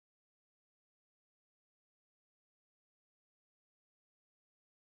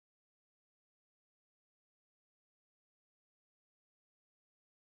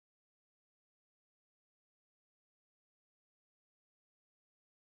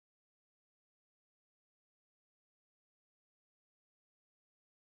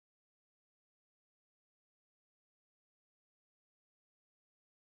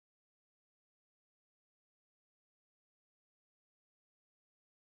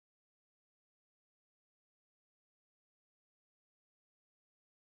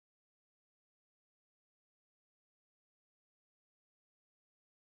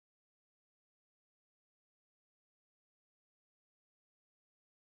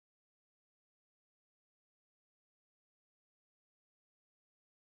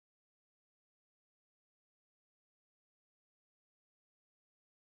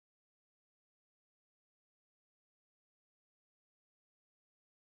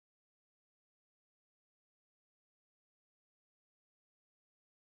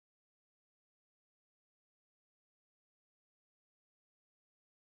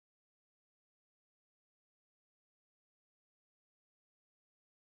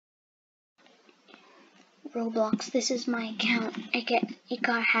Roblox, this is my account. It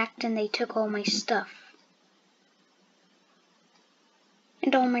got hacked and they took all my stuff.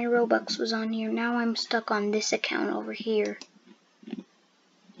 And all my Robux was on here. Now I'm stuck on this account over here.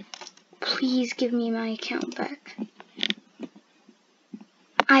 Please give me my account back.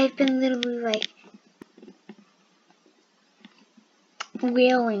 I've been literally like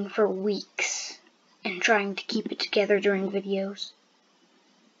wailing for weeks and trying to keep it together during videos.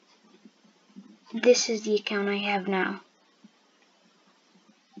 This is the account I have now.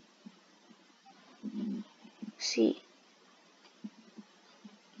 See?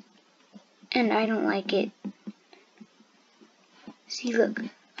 And I don't like it. See, look.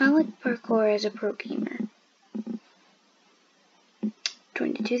 I like parkour as a pro gamer.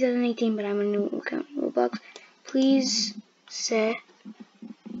 2018, but I'm a new account in Roblox. Please say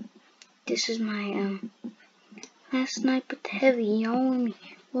this is my last night, but heavy on me.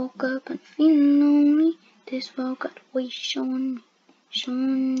 Woke up and feeling lonely. This world got weight showing me.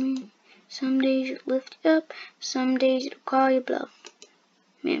 Some days it lift you up, some days it'll call you bluff.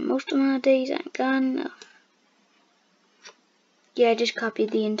 Man, most of my days I ain't got enough. Yeah, I just copied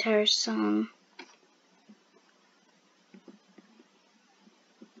the entire song.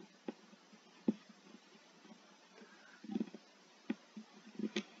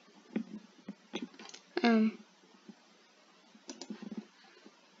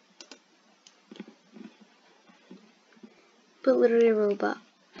 But literally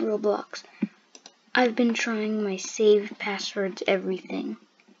Roblox. I've been trying my saved passwords, everything.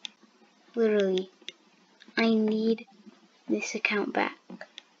 Literally, I need this account back.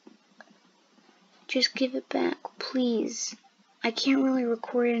 Just give it back, please. I can't really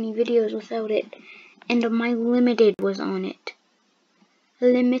record any videos without it. And my limited was on it.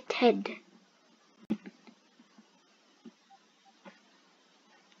 Limited.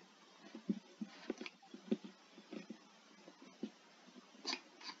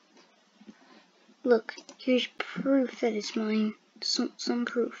 Look, here's proof that it's mine. Some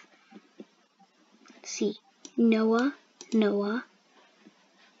proof. See, Noah,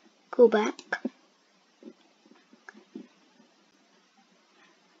 go back.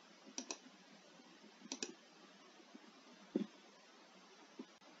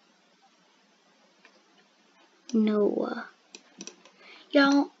 Noah.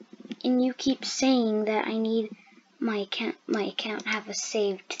 Y'all, and you keep saying that I need my account have a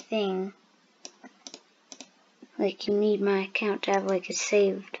saved thing. Like, you need my account to have, like, a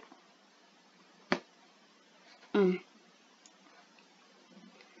saved.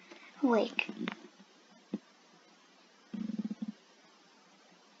 Like.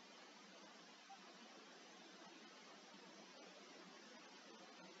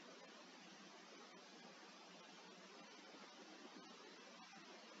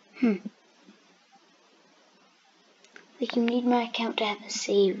 Like, you need my account to have a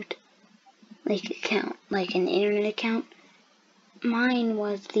saved, like, account, like an internet account. Mine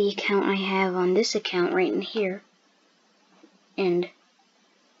was the account I have on this account right in here. And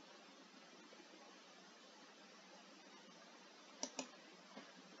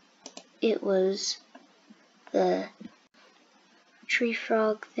it was the tree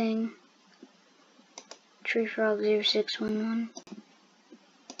frog thing. Tree frog 0611.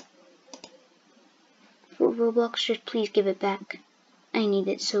 For Roblox, just please give it back. I need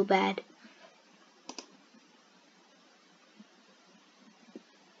it so bad.